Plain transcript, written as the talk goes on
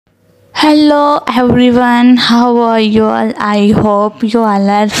Hello everyone, how are you all? I hope you all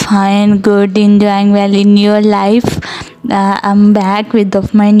are fine, good, enjoying well in your life. I'm back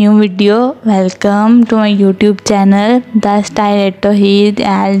with my new video. Welcome to my YouTube channel, the Stiletto Heat.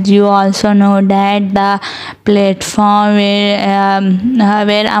 As you also know that the platform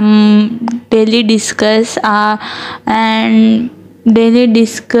where I'm daily discuss and daily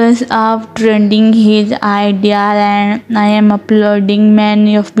discuss of trending his idea, and I am uploading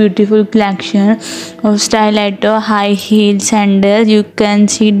many of beautiful collection of stiletto high heel sandals. You can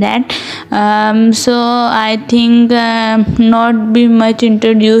see that. So I think not be much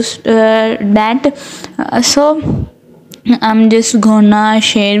introduced that. So I'm just gonna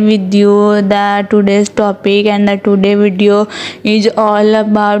share with you the today's topic, and the today video is all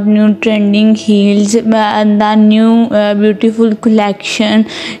about new trending heels, the new beautiful collection.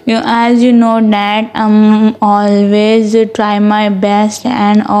 As you know that I'm always try my best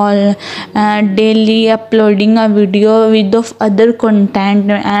and all daily uploading a video with of other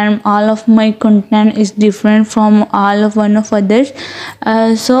content, and all of my content is different from all of one of others.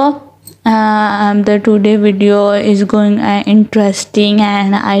 The today video is going interesting,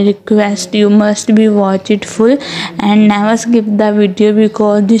 and I request you must be watch it full and never skip the video,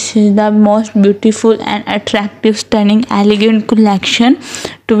 because this is the most beautiful and attractive, stunning, elegant collection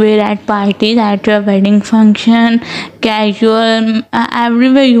to wear at parties, at your wedding function, casual,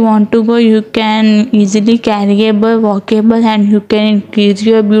 everywhere you want to go. You can easily carryable, walkable, and you can increase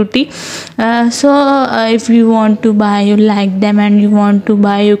your beauty. If you want to buy, you like them and you want to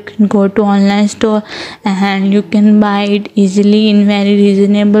buy, you can go to online store and you can buy it easily in very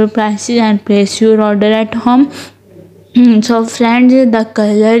reasonable prices and place your order at home. So friends, the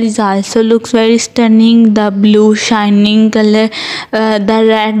color is also looks very stunning. The blue shining color, the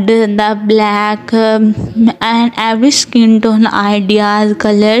red, the black, and every skin tone ideas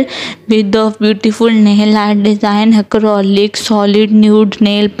color with the beautiful nail art design, acrylic, solid nude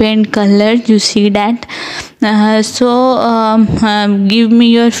nail paint colors. You see that. Give me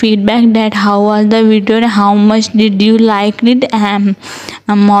your feedback that how was the video and how much did you like it.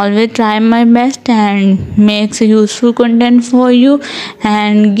 I'm always trying my best and makes useful content for you,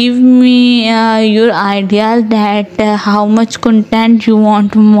 and give me your ideas that how much content you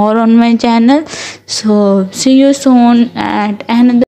want more on my channel. So see you soon at another